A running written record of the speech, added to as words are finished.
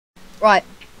Right.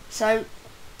 So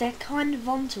they're kind of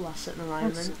onto us at the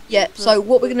moment. Yeah. So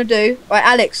what we're gonna do? Right,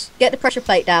 Alex, get the pressure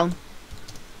plate down.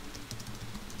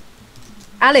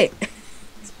 Alex.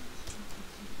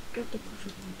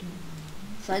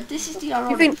 So this is the You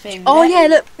ironic think? thing. Oh yeah,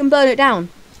 look, we can burn it down.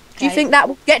 Do you Okay. think that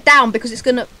will get down because it's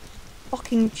gonna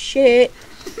fucking shit?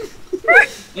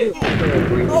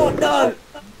 Oh no!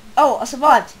 Oh, I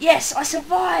survived. Yes, I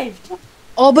survived.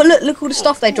 Oh, but look all the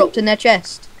stuff they dropped in their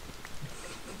chest.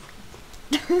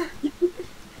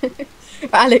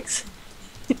 Alex,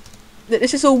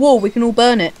 this is all wool. We can all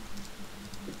burn it.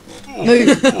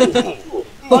 Move.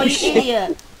 Oh, you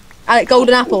idiot! Alex,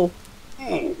 golden apple.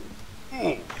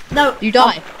 No. You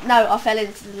die. No, I fell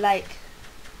into the lake.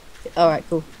 All right,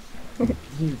 cool.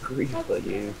 You creeper,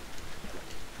 you.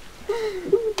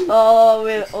 Oh,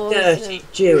 we're all Dirty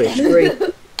Jewish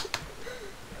creeper.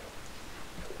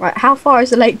 Right, how far is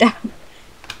the lake down?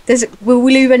 Will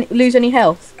we lose any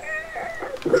health?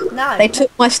 No. They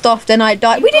took my stuff, then I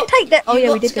died. We didn't take that. Oh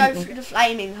yeah, we did. You've got to go through the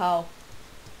flaming hole.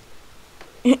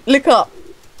 Look up,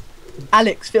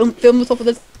 Alex. Film the top of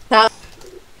the tower.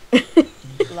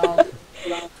 Lol.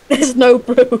 There's no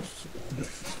proof.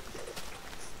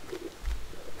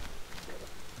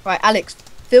 Right, Alex,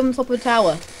 film the top of the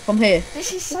tower from here.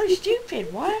 This is so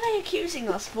stupid. Why are they accusing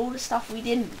us of all the stuff we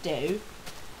didn't do,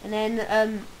 and then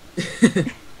and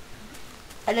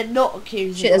then not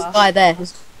accusing Shit, there's us? a guy there.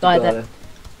 There's a guy there.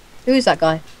 Who is that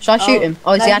guy? Should I shoot him?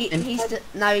 Oh, is no, he admin?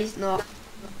 No, he's not.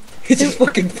 He's just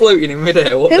fucking floating in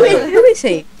midair. What Who the hell? is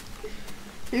he?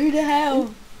 Who the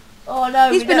hell? Oh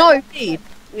no, He's we been don't, OP'd.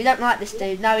 we don't like this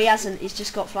dude. No, he hasn't. He's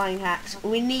just got flying hacks.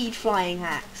 We need flying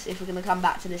hacks if we're going to come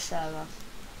back to this server.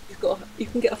 You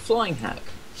can get a flying hack.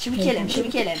 Should we kill him? Should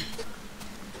we kill him?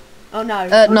 Oh no.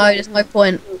 No, there's no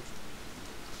point.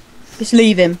 Just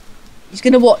leave him. He's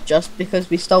gonna watch us because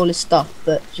we stole his stuff,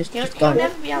 but just He'll go.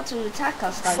 never be able to attack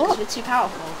us though because we're too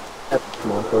powerful. That's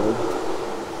my problem.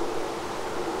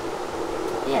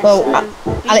 Yeah, Well,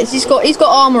 so Alex, he's got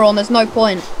armor on. There's no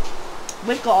point.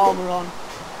 we've got armor on.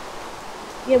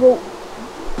 Yeah, well,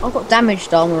 I've got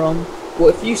damaged armor on. Well,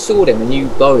 if you sword him and you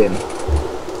bow him,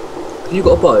 you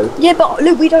got a bow. Yeah, but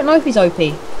look, we don't know if he's OP.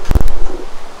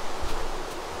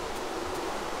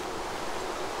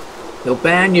 He'll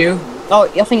ban you. Oh,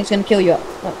 I think it's gonna kill you.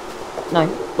 No.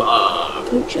 Bah.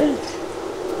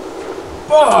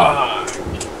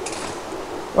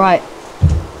 Right.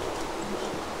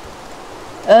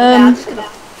 Yeah, I'm just gonna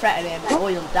threaten him or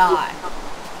you'll die.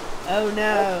 Oh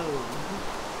no.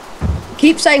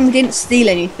 Keep saying we didn't steal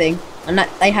anything, and that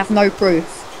they have no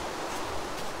proof.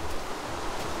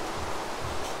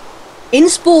 In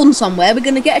spawn somewhere, we're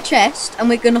gonna get a chest, and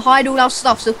we're gonna hide all our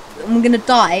stuff, and we're gonna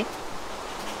die.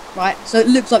 Right, so it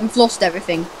looks like we've lost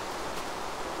everything.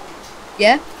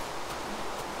 Yeah?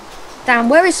 Damn,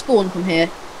 where is spawn from here?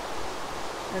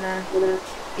 I know.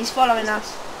 He's following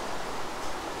us.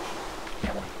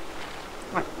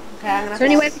 Right. Okay, I'm gonna. Is there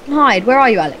anywhere we can hide? Where are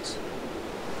you, Alex?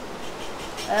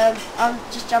 I'm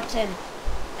just jumped in.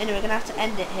 Anyway, we're gonna have to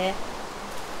end it here.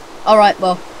 Alright,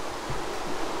 well.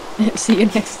 See you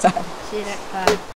next time. See you next time.